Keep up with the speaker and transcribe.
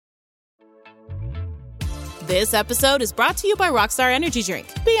This episode is brought to you by Rockstar Energy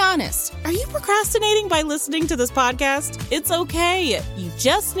Drink. Be honest, are you procrastinating by listening to this podcast? It's okay. You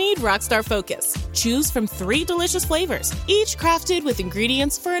just need Rockstar Focus. Choose from 3 delicious flavors, each crafted with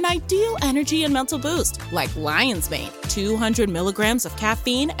ingredients for an ideal energy and mental boost, like Lion's Mane, 200 milligrams of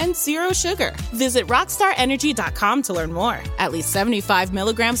caffeine and 0 sugar. Visit rockstarenergy.com to learn more. At least 75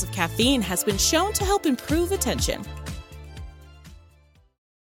 milligrams of caffeine has been shown to help improve attention.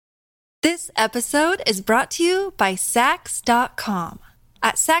 This episode is brought to you by Sax.com.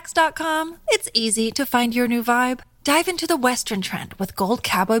 At Sax.com, it's easy to find your new vibe. Dive into the Western trend with gold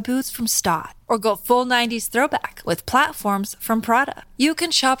cowboy boots from Stott, or go full 90s throwback with platforms from Prada. You can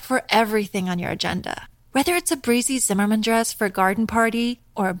shop for everything on your agenda, whether it's a breezy Zimmermann dress for a garden party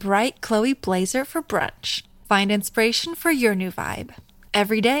or a bright Chloe blazer for brunch. Find inspiration for your new vibe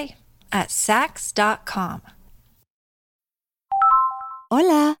every day at Sax.com.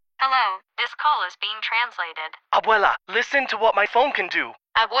 Hola. Hello, this call is being translated. Abuela, listen to what my phone can do.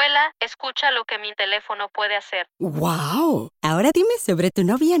 Abuela, escucha lo que mi teléfono puede hacer. Wow. Ahora dime sobre tu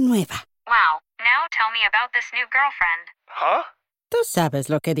novia nueva. Wow, now tell me about this new girlfriend. Huh? Tú sabes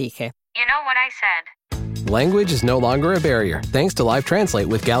lo que dije. You know what I said. Language is no longer a barrier thanks to Live Translate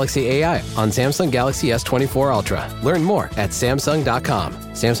with Galaxy AI on Samsung Galaxy S24 Ultra. Learn more at Samsung.com.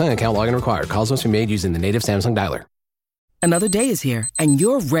 Samsung account login required. Calls must be made using the native Samsung dialer. Another day is here, and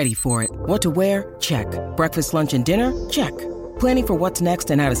you're ready for it. What to wear? Check. Breakfast, lunch, and dinner? Check. Planning for what's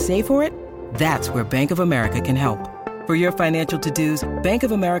next and how to save for it? That's where Bank of America can help. For your financial to-dos, Bank of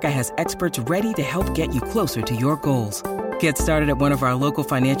America has experts ready to help get you closer to your goals. Get started at one of our local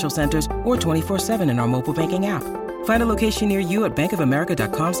financial centers or 24/7 in our mobile banking app. Find a location near you at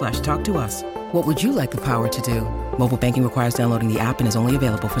bankofamerica.com/talktous. What would you like the power to do? Mobile banking requires downloading the app and is only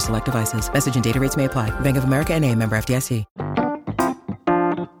available for select devices. Message and data rates may apply. Bank of America N.A., member FDIC.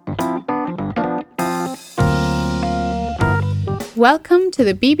 Welcome to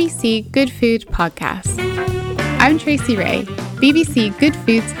the BBC Good Food podcast. I'm Tracy Ray, BBC Good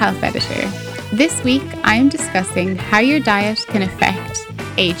Food's health editor. This week, I'm discussing how your diet can affect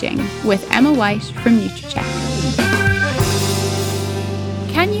aging with Emma White from NutriCheck.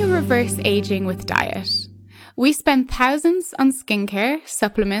 Can you reverse aging with diet? We spend thousands on skincare,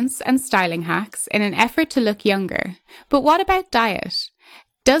 supplements, and styling hacks in an effort to look younger. But what about diet?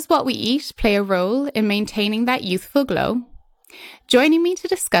 Does what we eat play a role in maintaining that youthful glow? Joining me to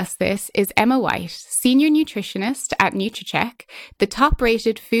discuss this is Emma White, Senior Nutritionist at NutriCheck, the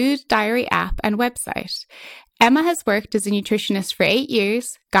top-rated food diary app and website. Emma has worked as a nutritionist for 8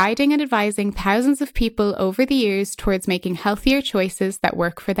 years, guiding and advising thousands of people over the years towards making healthier choices that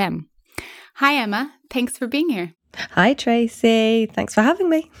work for them. Hi, Emma. Thanks for being here. Hi, Tracy. Thanks for having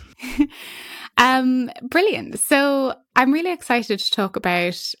me. Brilliant. So I'm really excited to talk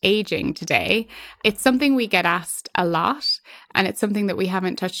about aging today. It's something we get asked a lot, and it's something that we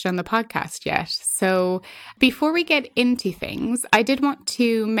haven't touched on the podcast yet. So before we get into things, I did want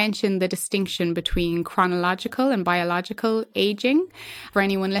to mention the distinction between chronological and biological aging for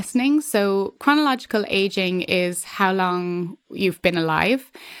anyone listening. So chronological aging is how long you've been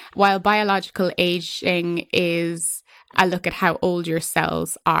alive, while biological aging is a look at how old your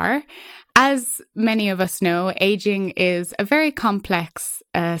cells are. As many of us know, aging is a very complex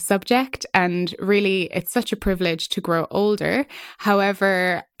subject, and really it's such a privilege to grow older.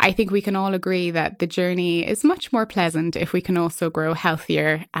 However, I think we can all agree that the journey is much more pleasant if we can also grow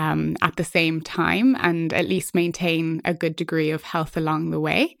healthier at the same time and at least maintain a good degree of health along the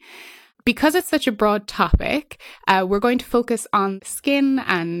way. Because it's such a broad topic, we're going to focus on skin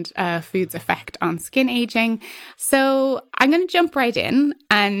and food's effect on skin aging. So I'm going to jump right in.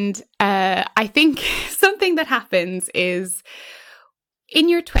 And I think something that happens is in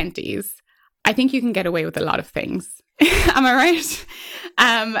your 20s, I think you can get away with a lot of things. Am I right?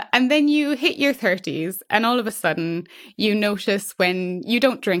 And then you hit your 30s and all of a sudden you notice when you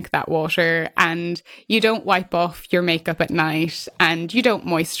don't drink that water and you don't wipe off your makeup at night and you don't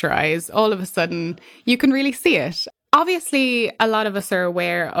moisturize, all of a sudden you can really see it. Obviously, a lot of us are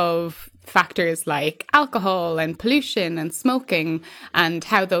aware of factors like alcohol and pollution and smoking and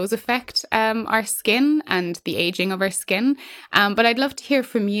how those affect our skin and the aging of our skin. But I'd love to hear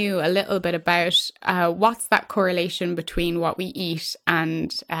from you a little bit about what's that correlation between what we eat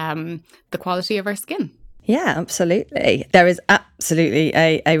and the quality of our skin. Yeah, absolutely. There is absolutely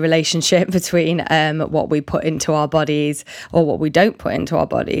a relationship between what we put into our bodies or what we don't put into our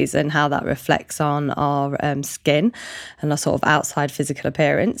bodies and how that reflects on our skin and our sort of outside physical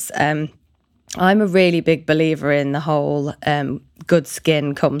appearance. I'm a really big believer in the whole good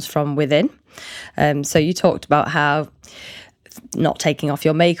skin comes from within. So you talked about how not taking off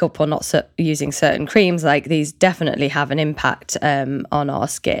your makeup or not using certain creams, like these definitely have an impact on our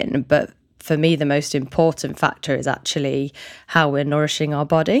skin. But for me, the most important factor is actually how we're nourishing our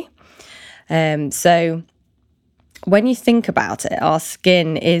body. So when you think about it, our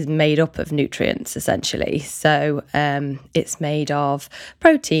skin is made up of nutrients, essentially. So it's made of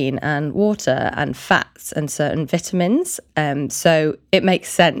protein and water and fats and certain vitamins. So it makes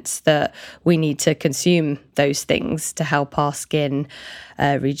sense that we need to consume those things to help our skin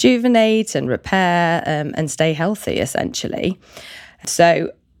rejuvenate and repair and stay healthy, essentially.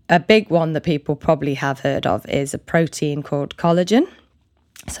 So a big one that people probably have heard of is a protein called collagen.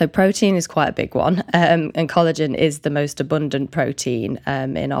 So protein is quite a big one, and collagen is the most abundant protein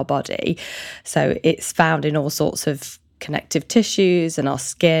in our body. So it's found in all sorts of connective tissues and our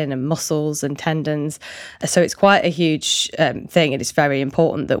skin and muscles and tendons. So it's quite a huge thing, and it's very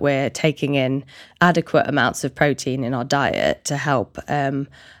important that we're taking in adequate amounts of protein in our diet to help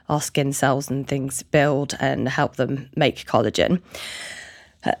our skin cells and things build and help them make collagen.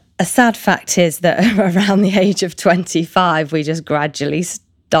 A sad fact is that around the age of 25, we just gradually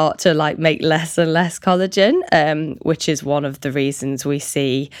start to make less and less collagen, which is one of the reasons we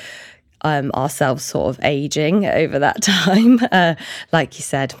see ourselves sort of aging over that time. Like you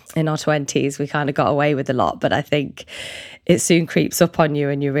said, in our 20s, we kind of got away with a lot, but I think it soon creeps up on you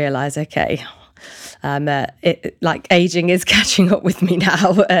and you realise, okay, aging is catching up with me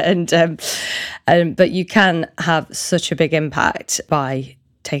now. But you can have such a big impact by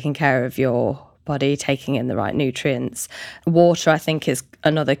taking care of your body, taking in the right nutrients. Water, I think, is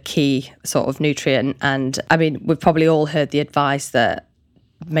another key sort of nutrient. And I mean, we've probably all heard the advice that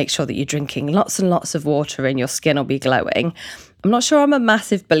make sure that you're drinking lots and lots of water and your skin will be glowing. I'm not sure I'm a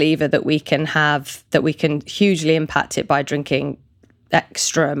massive believer that we can hugely impact it by drinking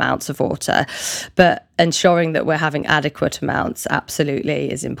extra amounts of water, but ensuring that we're having adequate amounts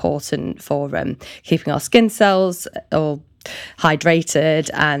absolutely is important for keeping our skin cells all hydrated.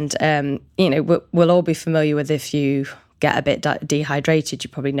 And we'll all be familiar with, if you get a bit dehydrated, you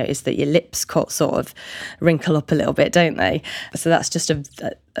probably notice that your lips sort of wrinkle up a little bit, don't they? So that's just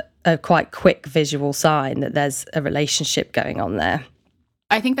a quite quick visual sign that there's a relationship going on there.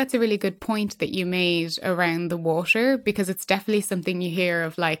 I think that's a really good point that you made around the water, because it's definitely something you hear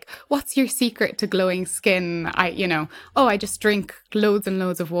of, like, what's your secret to glowing skin? I just drink loads and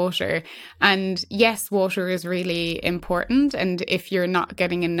loads of water. And yes, water is really important. And if you're not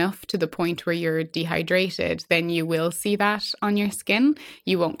getting enough to the point where you're dehydrated, then you will see that on your skin.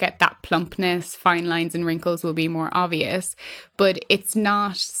 You won't get that plumpness, fine lines and wrinkles will be more obvious. But it's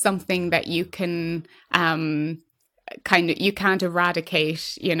not something that you can you can't eradicate,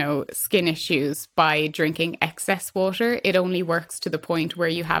 skin issues by drinking excess water. It only works to the point where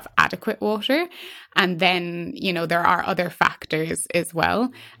you have adequate water. And then, there are other factors as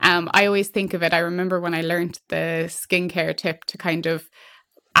well. I always think of it, I remember when I learned the skincare tip to kind of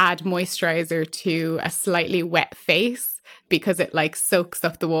add moisturizer to a slightly wet face, because it soaks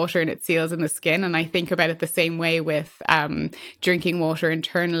up the water and it seals in the skin. And I think about it the same way with drinking water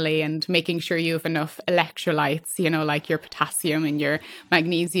internally and making sure you have enough electrolytes, like your potassium and your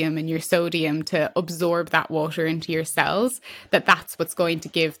magnesium and your sodium to absorb that water into your cells, that's what's going to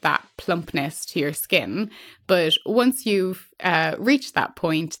give that plumpness to your skin. But once you've reached that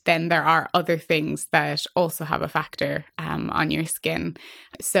point, then there are other things that also have a factor on your skin.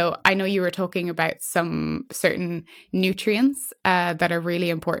 So I know you were talking about some certain nutrients that are really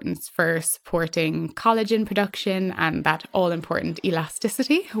important for supporting collagen production and that all-important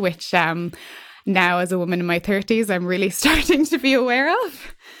elasticity, which now as a woman in my 30s, I'm really starting to be aware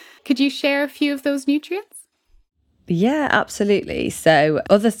of. Could you share a few of those nutrients? Yeah, absolutely. So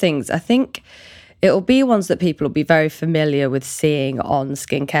other things, I think it'll be ones that people will be very familiar with seeing on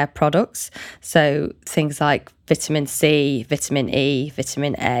skincare products. So things like vitamin C, vitamin E,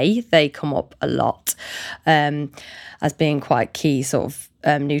 vitamin A, they come up a lot as being quite key sort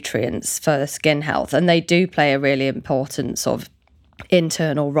of nutrients for skin health. And they do play a really important sort of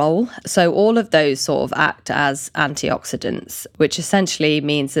internal role. So all of those sort of act as antioxidants, which essentially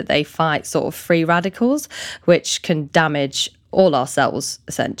means that they fight sort of free radicals, which can damage all our cells,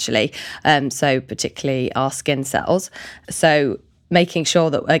 essentially. So particularly our skin cells. So making sure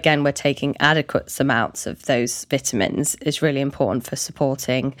that, again, we're taking adequate amounts of those vitamins is really important for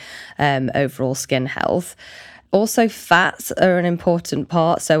supporting overall skin health. Also, fats are an important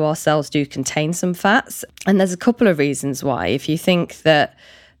part. So our cells do contain some fats. And there's a couple of reasons why. If you think that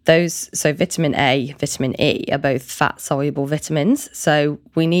so vitamin A, vitamin E are both fat-soluble vitamins. So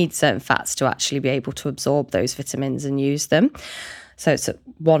we need certain fats to actually be able to absorb those vitamins and use them. So it's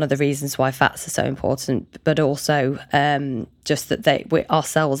one of the reasons why fats are so important, but also just that our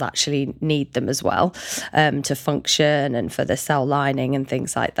cells actually need them as well to function and for the cell lining and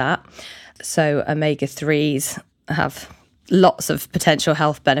things like that. So omega-3s have lots of potential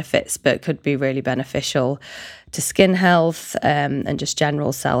health benefits, but could be really beneficial to skin health and just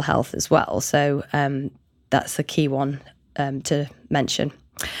general cell health as well. So that's a key one to mention.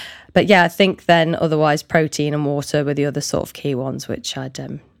 But yeah, I think then otherwise protein and water were the other sort of key ones, which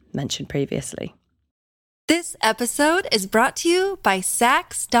I'd mentioned previously. This episode is brought to you by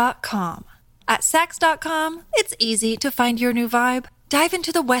Sax.com. At Sax.com, it's easy to find your new vibe. Dive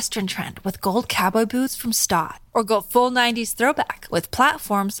into the Western trend with gold cowboy boots from Stott, or go full 90s throwback with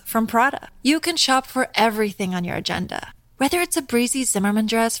platforms from Prada. You can shop for everything on your agenda, whether it's a breezy Zimmermann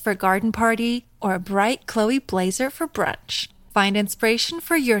dress for a garden party or a bright Chloe blazer for brunch. Find inspiration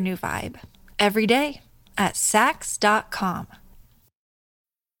for your new vibe every day at Sax.com.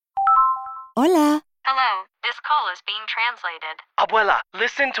 Hola. Hello, this call is being translated. Abuela,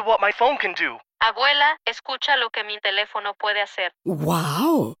 listen to what my phone can do. Abuela, escucha lo que mi teléfono puede hacer.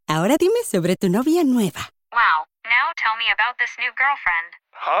 Wow. Ahora dime sobre tu novia nueva. Wow, now tell me about this new girlfriend.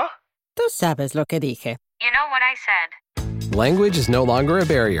 Huh? Tú sabes lo que dije. You know what I said. Language is no longer a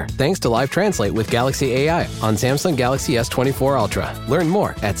barrier thanks to Live Translate with Galaxy AI on Samsung Galaxy S24 Ultra. Learn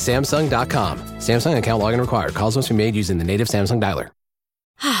more at Samsung.com. Samsung account login required. Calls must be made using the native Samsung dialer.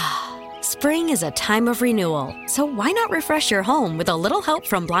 Spring is a time of renewal, so why not refresh your home with a little help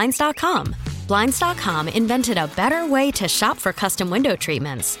from Blinds.com? Blinds.com invented a better way to shop for custom window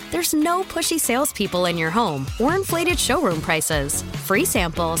treatments. There's no pushy salespeople in your home or inflated showroom prices. Free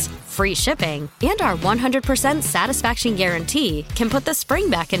samples, free shipping, and our 100% satisfaction guarantee can put the spring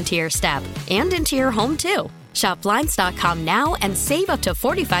back into your step and into your home, too. Shop Blinds.com now and save up to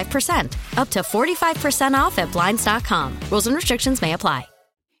 45%. Up to 45% off at Blinds.com. Rules and restrictions may apply.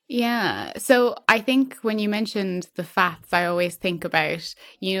 Yeah. So I think when you mentioned the fats, I always think about,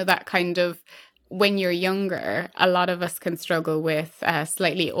 that kind of when you're younger, a lot of us can struggle with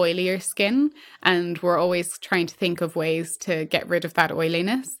slightly oilier skin, and we're always trying to think of ways to get rid of that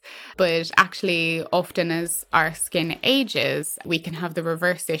oiliness. But actually, often as our skin ages, we can have the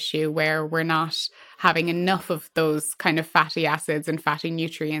reverse issue where we're not having enough of those kind of fatty acids and fatty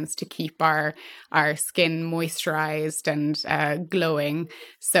nutrients to keep our skin moisturized and glowing.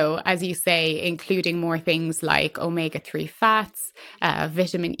 So as you say, including more things like omega-3 fats,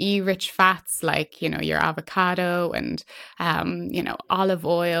 vitamin E rich fats like, your avocado and, olive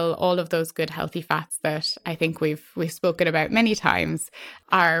oil, all of those good healthy fats that I think we've spoken about many times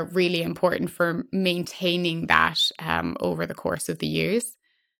are really important for maintaining that over the course of the years.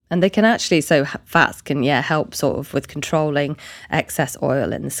 And they can actually, so fats can, help sort of with controlling excess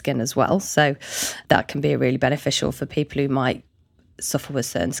oil in the skin as well. So that can be really beneficial for people who might suffer with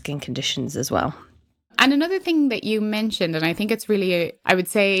certain skin conditions as well. And another thing that you mentioned, and I think it's really, I would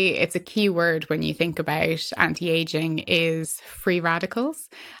say it's a key word when you think about anti-aging, is free radicals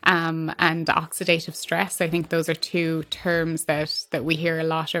and oxidative stress. I think those are two terms that we hear a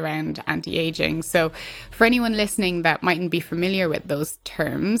lot around anti-aging. So for anyone listening that mightn't be familiar with those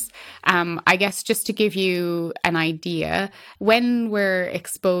terms, I guess just to give you an idea, when we're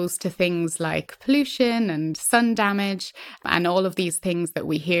exposed to things like pollution and sun damage and all of these things that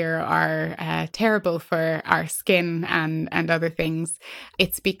we hear are terrible for our skin and other things,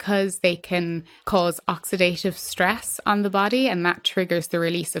 it's because they can cause oxidative stress on the body, and that triggers the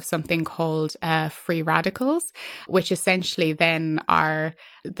release of something called free radicals, which essentially then are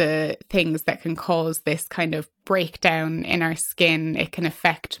the things that can cause this kind of breakdown in our skin. It can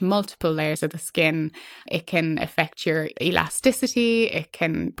affect multiple layers of the skin. It can affect your elasticity. It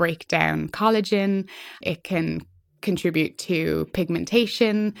can break down collagen. It can contribute to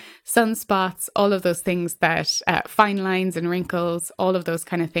pigmentation, sunspots, all of those things that fine lines and wrinkles, all of those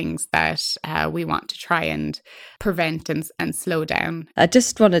kind of things that we want to try and prevent and slow down. I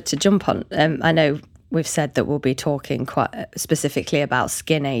just wanted to jump on, I know we've said that we'll be talking quite specifically about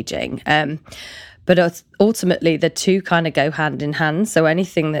skin aging, but ultimately the two kind of go hand in hand. So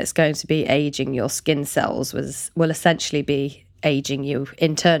anything that's going to be aging your skin cells will essentially be aging you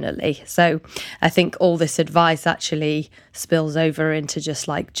internally. So I think all this advice actually spills over into just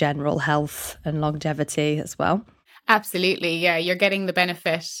like general health and longevity as well. Absolutely. Yeah, you're getting the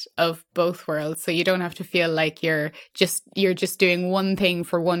benefit of both worlds. So you don't have to feel like you're just doing one thing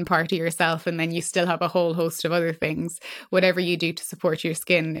for one part of yourself and then you still have a whole host of other things. Whatever you do to support your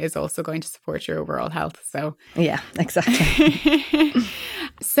skin is also going to support your overall health. So yeah, exactly.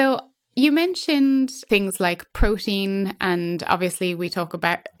 So You mentioned things like protein, and obviously we talk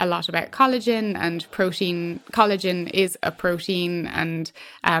a lot about collagen, and collagen is a protein, and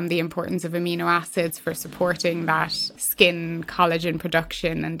the importance of amino acids for supporting that skin collagen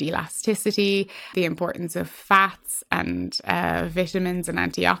production and elasticity, the importance of fats and vitamins and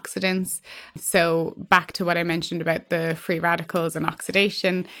antioxidants. So back to what I mentioned about the free radicals and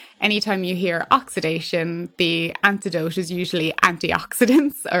oxidation, anytime you hear oxidation, the antidote is usually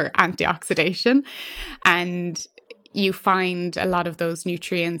antioxidants or antioxidation. And you find a lot of those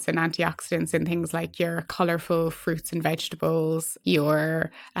nutrients and antioxidants in things like your colorful fruits and vegetables,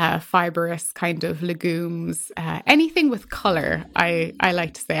 your fibrous kind of legumes, anything with color, I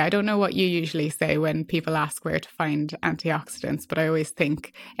like to say. I don't know what you usually say when people ask where to find antioxidants, but I always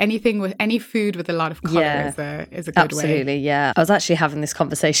think any food with a lot of color is a good way. Absolutely, yeah. I was actually having this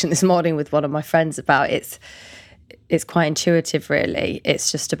conversation this morning with one of my friends about it's quite intuitive, really. It's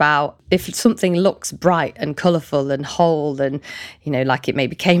just about if something looks bright and colourful and whole and, like it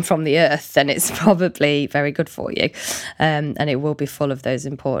maybe came from the earth, then it's probably very good for you. And it will be full of those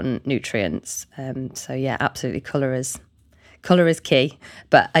important nutrients. So, yeah, absolutely, colour is key.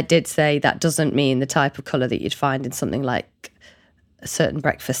 But I did say that doesn't mean the type of colour that you'd find in something like certain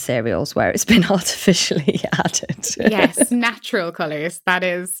breakfast cereals where it's been artificially added. Yes, natural colours. That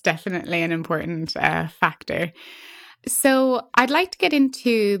is definitely an important factor. So I'd like to get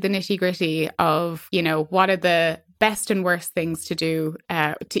into the nitty gritty of, what are the best and worst things to do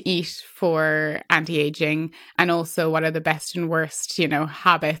to eat for anti-aging, and also what are the best and worst,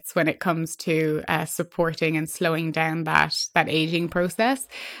 habits when it comes to supporting and slowing down that aging process.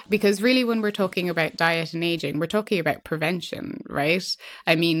 Because really, when we're talking about diet and aging, we're talking about prevention, right?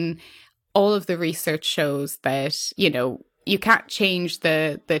 I mean, all of the research shows that, you can't change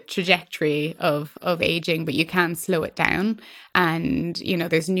the trajectory of aging, but you can slow it down. And,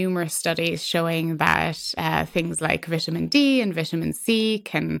 there's numerous studies showing that things like vitamin D and vitamin C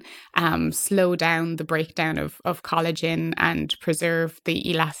can slow down the breakdown of collagen and preserve the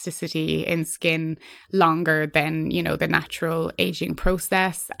elasticity in skin longer than, the natural aging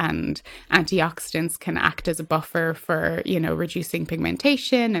process. And antioxidants can act as a buffer for, reducing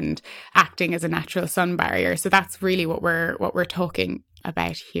pigmentation and acting as a natural sun barrier. So that's really what we're talking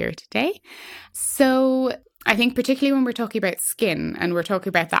about here today. So I think particularly when we're talking about skin and we're talking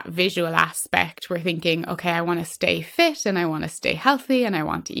about that visual aspect, we're thinking, okay, I want to stay fit and I want to stay healthy and I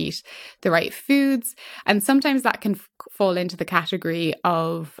want to eat the right foods. And sometimes that can fall into the category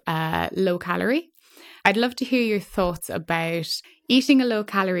of low calorie. I'd love to hear your thoughts about eating a low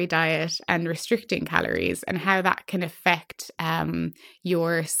calorie diet and restricting calories and how that can affect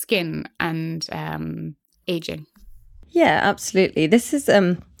your skin and aging. Yeah, absolutely. This is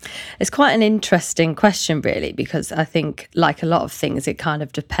it's quite an interesting question, really, because I think, like a lot of things, it kind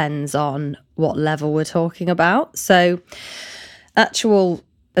of depends on what level we're talking about. So,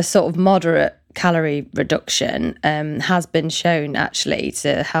 a sort of moderate calorie reduction has been shown actually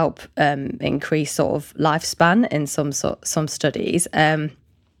to help increase sort of lifespan in some studies.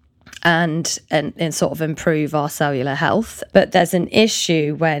 And sort of improve our cellular health. But there's an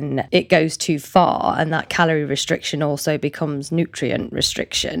issue when it goes too far, and that calorie restriction also becomes nutrient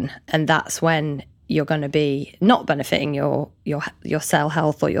restriction. And that's when you're going to be not benefiting your cell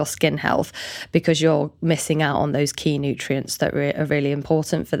health or your skin health, because you're missing out on those key nutrients that are really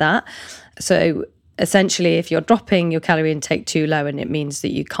important for that. So essentially, if you're dropping your calorie intake too low and it means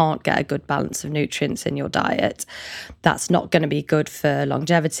that you can't get a good balance of nutrients in your diet, that's not going to be good for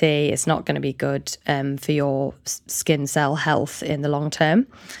longevity. It's not going to be good for your skin cell health in the long term.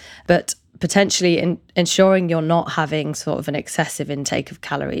 But potentially ensuring you're not having sort of an excessive intake of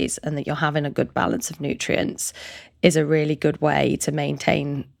calories and that you're having a good balance of nutrients is a really good way to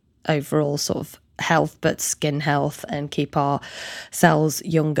maintain overall sort of health, but skin health, and keep our cells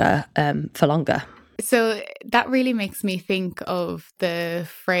younger for longer. So that really makes me think of the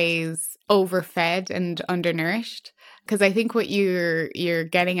phrase overfed and undernourished, because I think what you're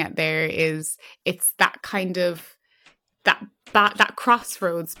getting at there is it's that kind of that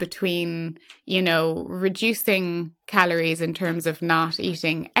crossroads between, reducing calories in terms of not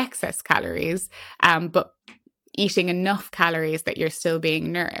eating excess calories, but eating enough calories that you're still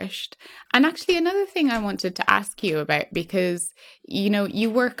being nourished. And actually, another thing I wanted to ask you about, because, you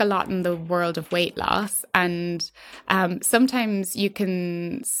work a lot in the world of weight loss, and sometimes you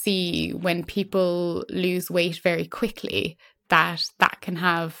can see when people lose weight very quickly that can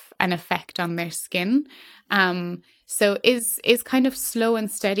have an effect on their skin. So is kind of slow and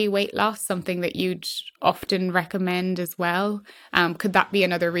steady weight loss something that you'd often recommend as well? Could that be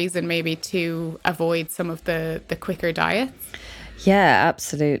another reason maybe to avoid some of the quicker diets? Yeah,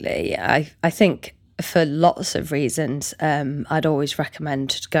 absolutely. I think for lots of reasons, I'd always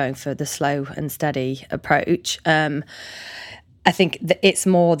recommend going for the slow and steady approach. I think that it's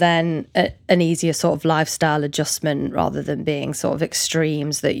more than an easier sort of lifestyle adjustment rather than being sort of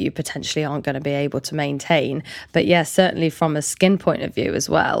extremes that you potentially aren't going to be able to maintain. But yeah, certainly from a skin point of view as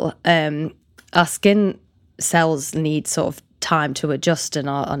well, our skin cells need sort of time to adjust on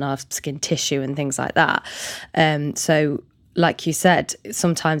our skin tissue and things like that. So like you said,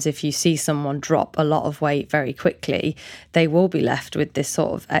 sometimes if you see someone drop a lot of weight very quickly, they will be left with this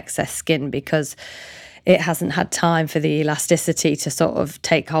sort of excess skin because it hasn't had time for the elasticity to sort of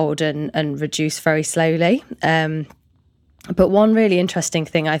take hold and reduce very slowly. But one really interesting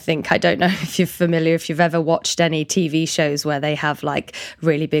thing, I don't know if you're familiar, if you've ever watched any TV shows where they have like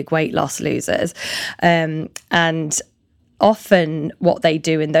really big weight loss losers. And often what they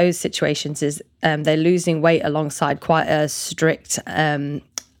do in those situations is they're losing weight alongside quite a strict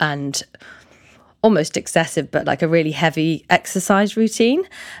and almost excessive, but like a really heavy exercise routine.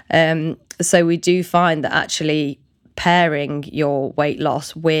 So we do find that actually pairing your weight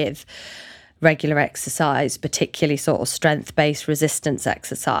loss with regular exercise, particularly sort of strength-based resistance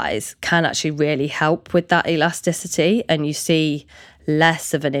exercise, can actually really help with that elasticity, and you see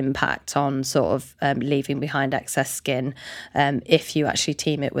less of an impact on sort of leaving behind excess skin if you actually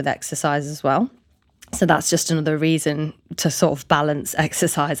team it with exercise as well. So that's just another reason to sort of balance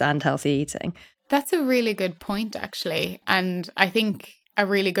exercise and healthy eating. That's a really good point, actually. And I think a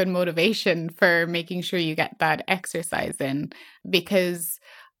really good motivation for making sure you get that exercise in, because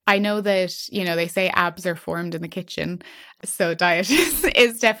I know that, they say abs are formed in the kitchen. So diet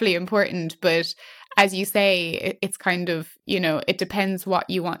is definitely important. But as you say, it's kind of, it depends what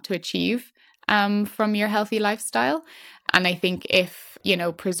you want to achieve from your healthy lifestyle. And I think if,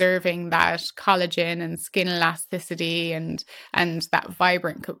 preserving that collagen and skin elasticity and that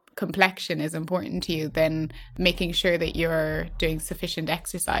vibrant complexion is important to you, then making sure that you're doing sufficient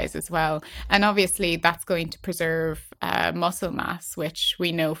exercise as well. And obviously that's going to preserve muscle mass, which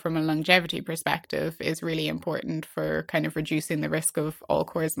we know from a longevity perspective is really important for kind of reducing the risk of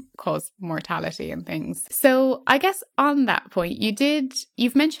all-cause mortality and things. So I guess on that point,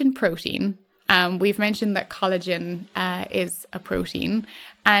 you've mentioned protein. We've mentioned that collagen is a protein,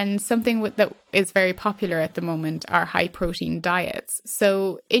 and something that is very popular at the moment are high protein diets.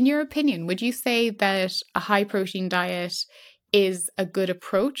 So in your opinion, would you say that a high protein diet is a good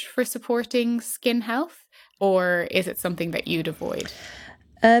approach for supporting skin health, or is it something that you'd avoid?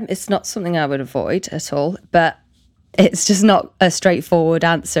 It's not something I would avoid at all, but it's just not a straightforward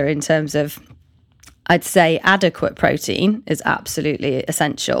answer in terms of, I'd say adequate protein is absolutely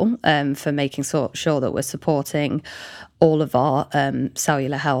essential for making sure that we're supporting all of our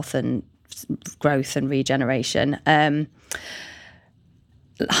cellular health and growth and regeneration.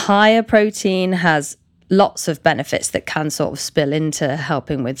 Higher protein has lots of benefits that can sort of spill into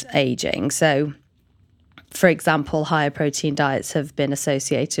helping with aging. So, for example, higher protein diets have been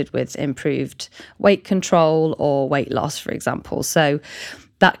associated with improved weight control or weight loss, for example. So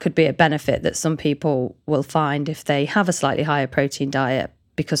that could be a benefit that some people will find if they have a slightly higher protein diet,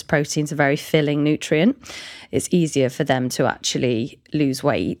 because protein's a very filling nutrient. It's easier for them to actually lose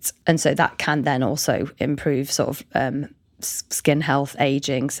weight. And so that can then also improve sort of skin health,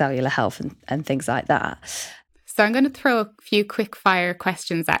 aging, cellular health, and things like that. So I'm going to throw a few quick fire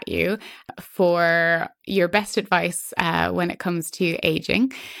questions at you for your best advice when it comes to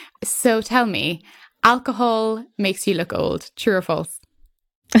aging. So tell me, alcohol makes you look old, true or false?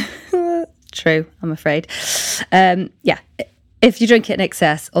 True, I'm afraid. Yeah, if you drink it in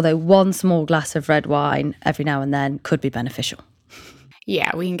excess, although one small glass of red wine every now and then could be beneficial.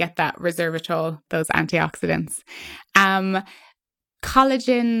 Yeah, we can get that resveratrol, those antioxidants.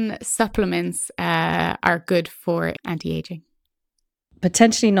 Collagen supplements are good for anti-aging.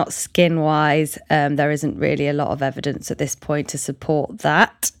 Potentially not skin-wise. There isn't really a lot of evidence at this point to support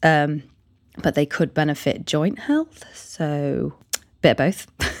that, but they could benefit joint health. So bit of both.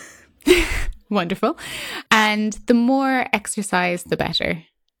 Wonderful. And the more exercise, the better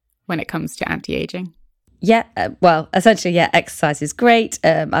when it comes to anti-aging. Yeah, well, essentially, yeah, exercise is great.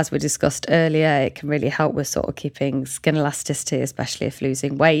 As we discussed earlier, it can really help with sort of keeping skin elasticity, especially if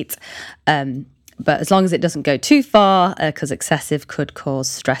losing weight. But as long as it doesn't go too far, because excessive could cause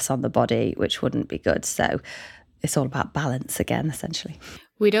stress on the body, which wouldn't be good. So it's all about balance again, essentially.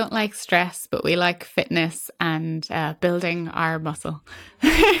 We don't like stress, but we like fitness and building our muscle.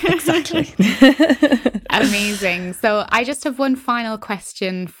 Exactly. Amazing. So I just have one final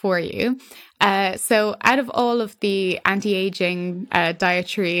question for you. So out of all of the anti-aging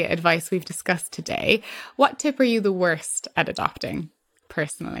dietary advice we've discussed today, what tip are you the worst at adopting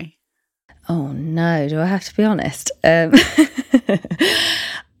personally? Oh no, do I have to be honest?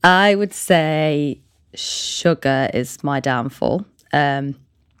 I would say sugar is my downfall.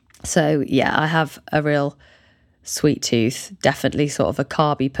 So yeah, I have a real sweet tooth, definitely sort of a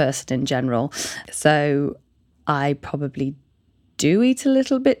carby person in general. So I probably do eat a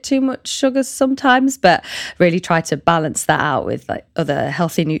little bit too much sugar sometimes, but really try to balance that out with like other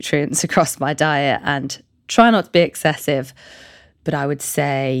healthy nutrients across my diet and try not to be excessive. But I would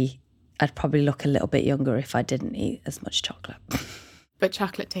say I'd probably look a little bit younger if I didn't eat as much chocolate. But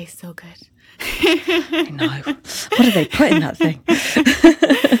chocolate tastes so good. I know. What do they put in that thing?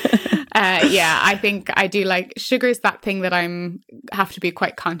 Yeah, I think I do like sugar is that thing that have to be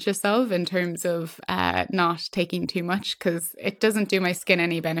quite conscious of in terms of not taking too much, because it doesn't do my skin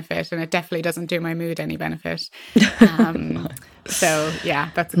any benefit and it definitely doesn't do my mood any benefit. So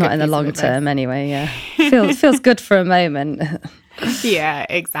yeah, that's a not good in the piece of long advice. term anyway. Yeah, feels good for a moment. Yeah,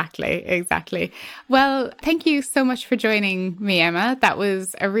 exactly. Well, thank you so much for joining me, Emma. That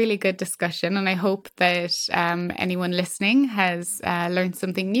was a really good discussion, and I hope that anyone listening has learned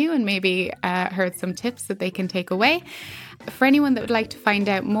something new and maybe heard some tips that they can take away. For anyone that would like to find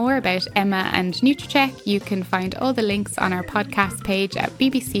out more about Emma and Nutricheck, you can find all the links on our podcast page at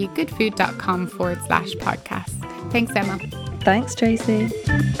bbcgoodfood.com/podcast. Thanks, Emma. Thanks, Tracy.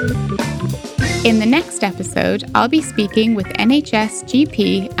 In the next episode, I'll be speaking with NHS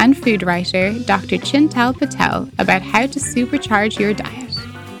GP and food writer Dr. Chintal Patel about how to supercharge your diet.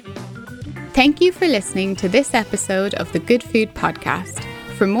 Thank you for listening to this episode of the Good Food Podcast.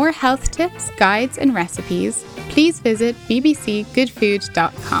 For more health tips, guides, and recipes, please visit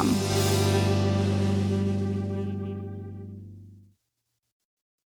bbcgoodfood.com.